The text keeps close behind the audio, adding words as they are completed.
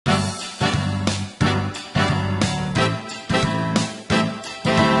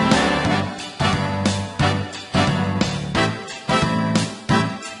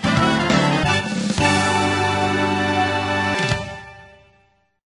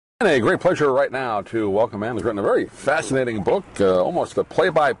And a great pleasure right now to welcome in. He's written a very fascinating book, almost a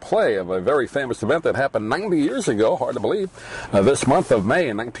play-by-play of a very famous event that happened 90 years ago, hard to believe, this month of May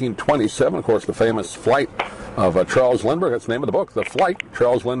in 1927. Of course, the famous flight of Charles Lindbergh. That's the name of the book, The Flight,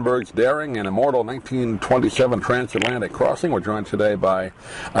 Charles Lindbergh's daring and immortal 1927 Transatlantic crossing. We're joined today by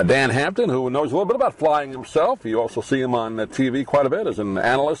Dan Hampton, who knows a little bit about flying himself. You also see him on TV quite a bit as an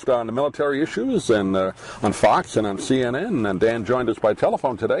analyst on the military issues and on Fox and on CNN. And Dan joined us by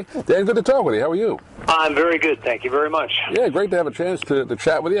telephone today. Dan, good to talk with you. How are you? I'm very good. Thank you very much. Yeah, great to have a chance to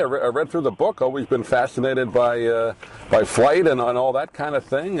chat with you. I read through the book. Always been fascinated by flight and all that kind of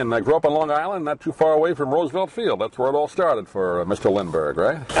thing. And I grew up on Long Island, not too far away from Roosevelt Field. That's where it all started for Mr. Lindbergh,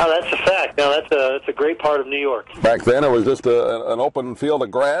 right? Oh, that's a fact. No, that's a great part of New York. Back then, it was just an open field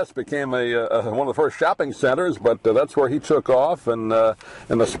of grass. Became one of the first shopping centers, but that's where he took off, and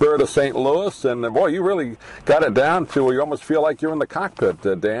in the spirit of St. Louis. And boy, you really got it down to where you almost feel like you're in the cockpit,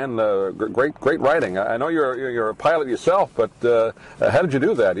 Dan. Great writing. I know you're a pilot yourself, but how did you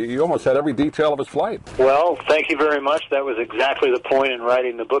do that? You almost had every detail of his flight. Well, thank you very much. That was exactly the point in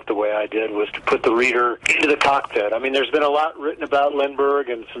writing the book the way I did, was to put the reader into the cockpit. I mean, there's been a lot written about Lindbergh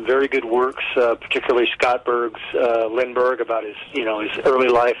and some very good works, particularly Scott Berg's Lindbergh, about his early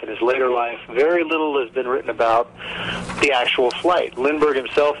life and his later life. Very little has been written about the actual flight. Lindbergh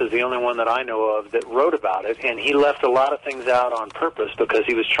himself is the only one that I know of that wrote about it, and he left a lot of things out on purpose because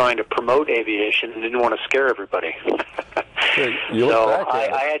he was trying to promote aviation and didn't want to scare everybody.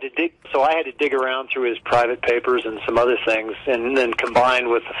 I had to dig around through his private papers and some other things, and then combined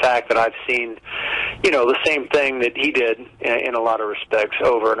with the fact that I've seen, the same thing that he did in a lot of respects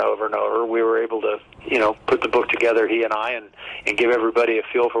over and over and over. We were able to, put the book together, he and I, and give everybody a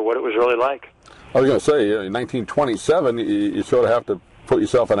feel for what it was really like. I was going to say, in 1927, you sort of have to put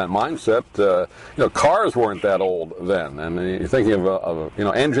yourself in that mindset. Cars weren't that old then, and you're thinking of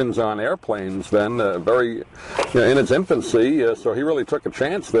engines on airplanes then, very in its infancy. So he really took a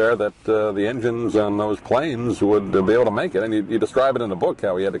chance there that the engines on those planes would be able to make it. And you describe it in the book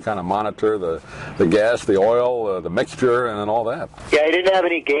how he had to kind of monitor the gas, the oil, the mixture, and all that. Yeah, he didn't have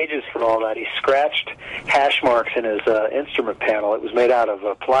any gauges for all that. He scratched hash marks in his instrument panel. It was made out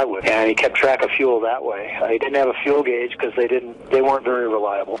of plywood, and he kept track of fuel that way. He didn't have a fuel gauge because they weren't very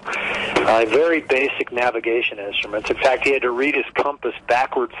reliable. Very basic navigation instruments. In fact, he had to read his compass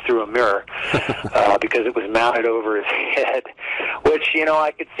backwards through a mirror because it was mounted over his head, which,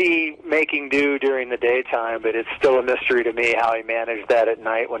 I could see making do during the daytime, but it's still a mystery to me how he managed that at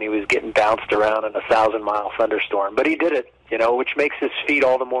night when he was getting bounced around in a 1,000-mile thunderstorm. But he did it, which makes his feat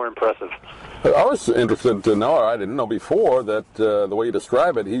all the more impressive. I was interested to know, I didn't know before, that the way you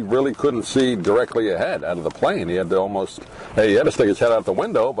describe it, he really couldn't see directly ahead out of the plane. He had to stick his head out the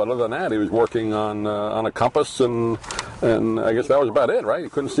window, but other than that, he was working on a compass, and I guess that was about it, right? He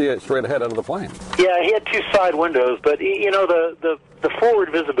couldn't see it straight ahead out of the plane. Yeah, he had two side windows, but, the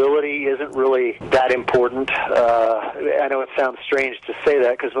forward visibility isn't really that important. I know it sounds strange to say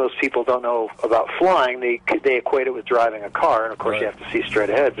that because most people don't know about flying. They equate it with driving a car, and of course you have to see straight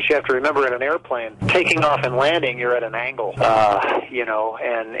ahead. But you have to remember, in an airplane, taking off and landing, you're at an angle,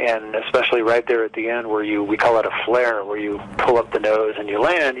 and especially right there at the end where we call it a flare, where you pull up the nose and you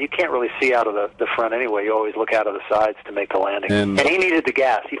land. You can't really see out of the front anyway. You always look out of the sides to make the landing. And he needed the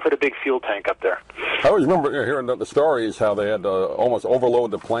gas. He put a big fuel tank up there. I always remember hearing the stories how they had almost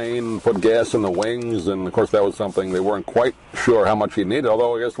overload the plane, put gas in the wings, and of course that was something they weren't quite sure how much he needed,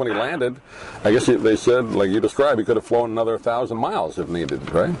 although I guess when he landed, they said, like you described, he could have flown another 1,000 miles if needed,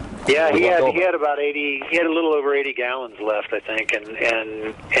 right? Yeah, he had about 80, he had a little over 80 gallons left, I think,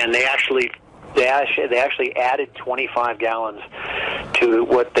 and they actually added 25 gallons to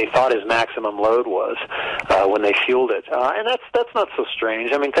what they thought his maximum load was when they fueled it. And that's not so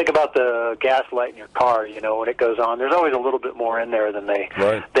strange. I mean, think about the gas light in your car, when it goes on. There's always a little bit more in there than they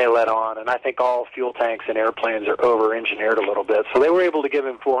let on. And I think all fuel tanks in airplanes are over-engineered a little bit. So they were able to give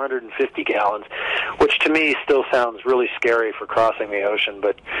him 450 gallons, which to me still sounds really scary for crossing the ocean.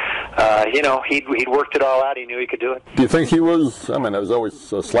 But, he'd worked it all out. He knew he could do it. Do you think he was, there was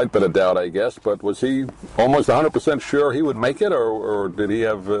always a slight bit of doubt, I guess, but was he almost 100% sure he would make it, or did he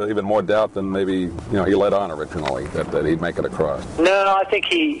have even more doubt than maybe he let on originally that he'd make it across? No, I think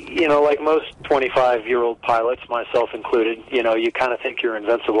he, like most 25-year-old pilots, myself included, you kind of think you're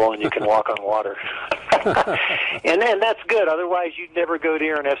invincible and you can walk on water. And that's good. Otherwise, you'd never go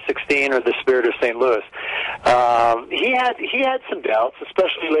near an F-16 or the Spirit of St. Louis. He had some doubts,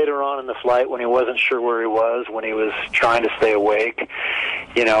 especially later on in the flight when he wasn't sure where he was, when he was trying to stay awake.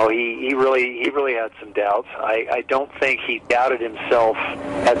 You know, he really had some doubts. I don't think he doubted himself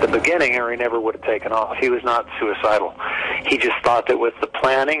at the beginning, or he never would have taken off. He was not suicidal. He just thought that with the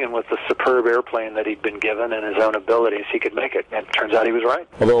planning and with the superb airplane that he'd been given and his own abilities, he could make it. And it turns out he was right.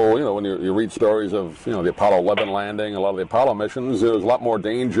 Although, you know, when you read stories of, you know, the Apollo 11 landing, a lot of the Apollo missions, there was a lot more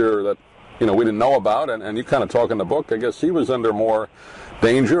danger that, you know, we didn't know about. And you kind of talk in the book, I guess he was under more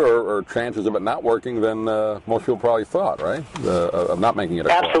danger or chances of it not working than most people probably thought, right? Of not making it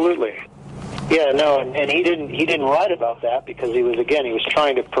across. Absolutely. Yeah, no, and he didn't write about that because he was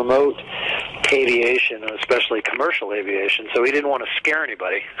trying to promote aviation, especially commercial aviation, so he didn't want to scare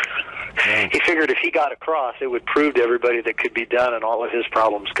anybody. Yeah. He figured if he got across, it would prove to everybody that could be done, and all of his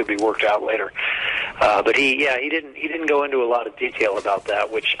problems could be worked out later. But he didn't go into a lot of detail about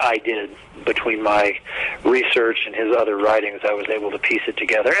that, which I did. Between my research and his other writings, I was able to piece it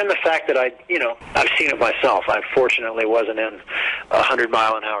together, and the fact that I've seen it myself. I fortunately wasn't in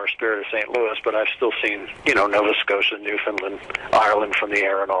 100-mile-an-hour Spirit of St. Louis, but I've still seen, you know, Nova Scotia, Newfoundland, Ireland from the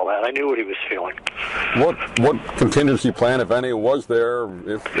air and all that. I knew what he was feeling. What contingency plan, if any, was there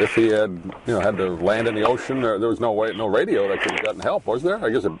if he had, you know, had to land in the ocean? There was no radio that could have gotten help, was there?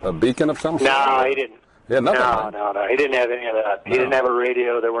 I guess a beacon of some sort? No, he didn't. Yeah, nothing. No. He didn't have any of that. He didn't have a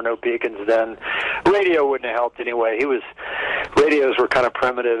radio. There were no beacons then. Radio wouldn't have helped anyway. Radios were kind of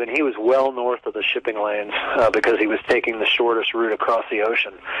primitive, and he was well north of the shipping lanes because he was taking the shortest route across the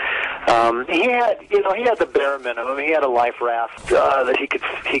ocean. He had the bare minimum. He had a life raft that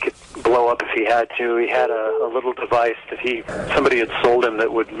he could blow up if he had to. He had a little device that somebody had sold him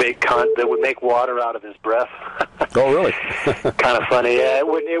that would make water out of his breath. Oh, really? Kind of funny. Yeah, it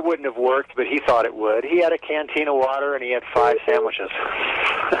wouldn't have worked, but he thought it would. He had a canteen of water, and he had 5 sandwiches.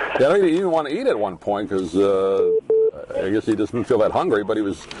 Yeah, he didn't want to eat at one point because I guess he just didn't feel that hungry, but he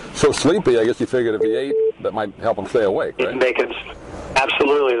was so sleepy, I guess he figured if he ate, that might help him stay awake, right? Make him.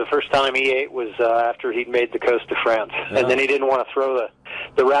 Absolutely. The first time he ate was after he'd made the coast of France. Yeah. And then he didn't want to throw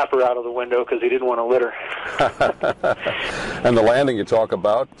the wrapper out of the window because he didn't want to litter. And the landing you talk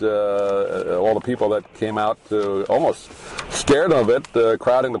about, all the people that came out almost scared of it,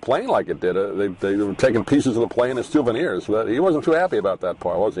 crowding the plane like it did. They were taking pieces of the plane as souvenirs. So he wasn't too happy about that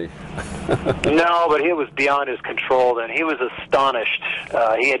part, was he? No, but it was beyond his control then. He was astonished.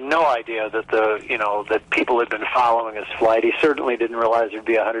 He had no idea that that people had been following his flight. He certainly didn't realize there'd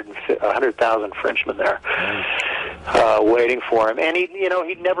be 100,000 Frenchmen there waiting for him. And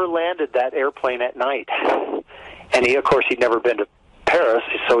he'd never landed that airplane at night. And he'd never been to Paris,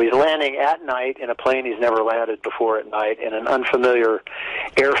 so he's landing at night in a plane he's never landed before at night in an unfamiliar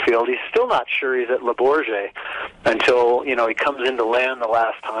airfield. He's still not sure he's at Le Bourget until he comes in to land the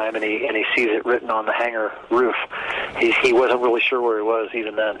last time and he sees it written on the hangar roof. He wasn't really sure where he was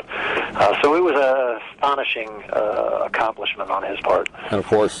even then. So it was an astonishing accomplishment on his part. And of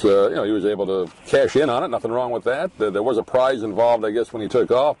course, he was able to cash in on it. Nothing wrong with that. There was a prize involved, I guess, when he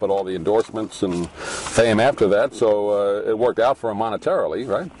took off, but all the endorsements and fame after that. So it worked out for him monetarily,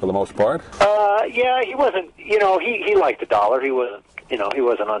 right, for the most part? Yeah, he wasn't, he liked the dollar. He wasn't, he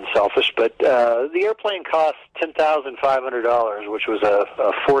wasn't unselfish, but the airplane cost $10,500, which was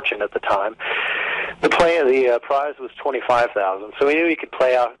a fortune at the time. The prize was $25,000, so he knew he could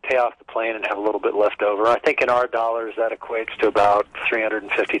pay off the plane and have a little bit left over. I think in our dollars that equates to about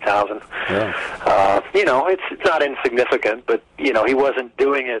 $350,000. Yeah. It's not insignificant, but he wasn't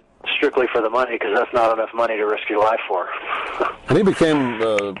doing it strictly for the money because that's not enough money to risk your life for. And he became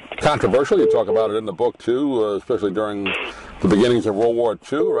controversial. You talk about it in the book too, especially during the beginnings of World War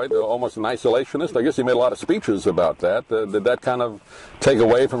II, right? Almost an isolationist. I guess he made a lot of speeches about that. Did that kind of take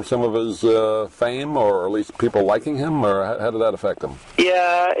away from some of his fame, or at least people liking him, or how did that affect him?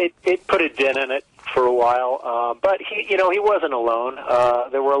 Yeah, it put a dent in it for a while, but he wasn't alone.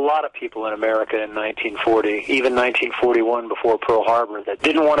 There were a lot of people in America in 1940, even 1941 before Pearl Harbor, that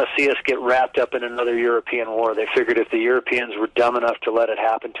didn't want to see us get wrapped up in another European war. They figured if the Europeans were dumb enough to let it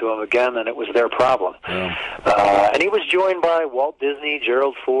happen to them again, then it was their problem. Yeah. And he was joined by Walt Disney,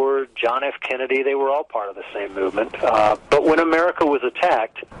 Gerald Ford, John F. Kennedy. They were all part of the same movement. But when America was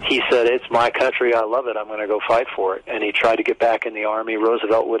attacked, he said, "It's my country. I love it. I'm going to go fight for it." And he tried to get back in the Army.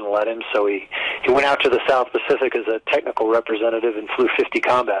 Roosevelt wouldn't let him, so he went out to the South Pacific as a technical representative and flew 50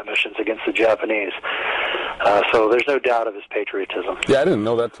 combat missions against the Japanese. So there's no doubt of his patriotism. Yeah, I didn't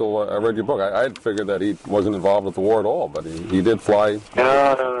know that till I read your book. I had figured that he wasn't involved with the war at all, but he did fly.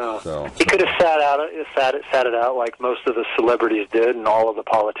 No. So he could have sat it out like most of the celebrities did and all of the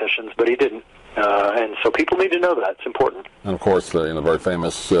politicians, but he didn't. And so people need to know that. It's important. And, of course, the very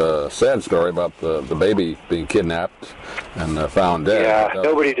famous sad story about the baby being kidnapped and found dead. Yeah,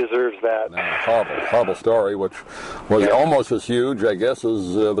 nobody deserves that. Horrible story, which was almost as huge, I guess,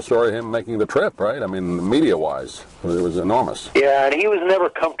 as the story of him making the trip, right? I mean, media-wise, it was enormous. Yeah, and he was never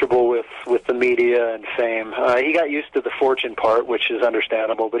comfortable with the media and fame. He got used to the fortune part, which is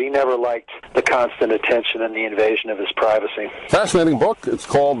understandable, but he never liked the constant attention and the invasion of his privacy. Fascinating book. It's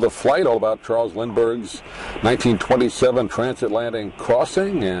called The Flight, all about Charles Lindbergh's 1927 Transatlantic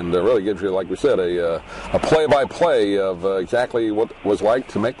crossing, and really gives you, like we said, a play-by-play of exactly what it was like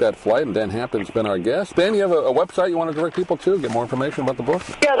to make that flight. And Dan Hampton's been our guest. Dan, you have a website you want to direct people to, get more information about the book?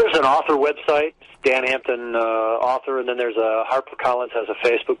 Yeah, there's an author website, Dan Hampton author, and then there's a HarperCollins has a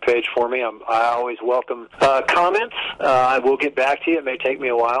Facebook page for me. I always welcome comments. I will get back to you. It may take me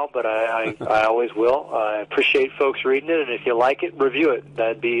a while, but I always will. I appreciate folks reading it, and if you like it, review it.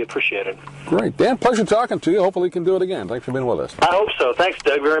 That'd be appreciated. Great. Dan, pleasure talking to you. Hopefully you can do it again. Thanks for being with us. I hope so. Thanks,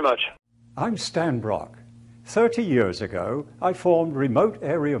 Doug, very much. I'm Stan Brock. 30 years ago, I formed Remote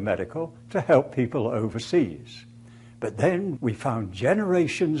Area Medical to help people overseas. But then we found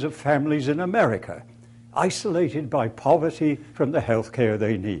generations of families in America isolated by poverty from the health care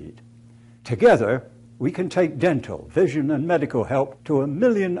they need. Together, we can take dental, vision, and medical help to 1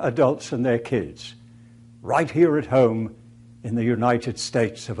 million adults and their kids, right here at home in the United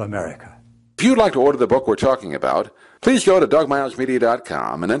States of America. If you'd like to order the book we're talking about, please go to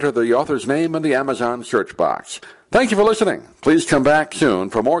DougMilesMedia.com and enter the author's name in the Amazon search box. Thank you for listening. Please come back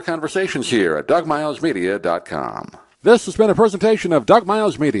soon for more conversations here at DougMilesMedia.com. This has been a presentation of Doug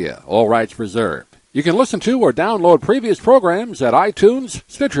Miles Media, all rights reserved. You can listen to or download previous programs at iTunes,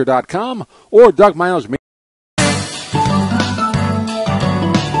 Stitcher.com, or Doug Miles Media.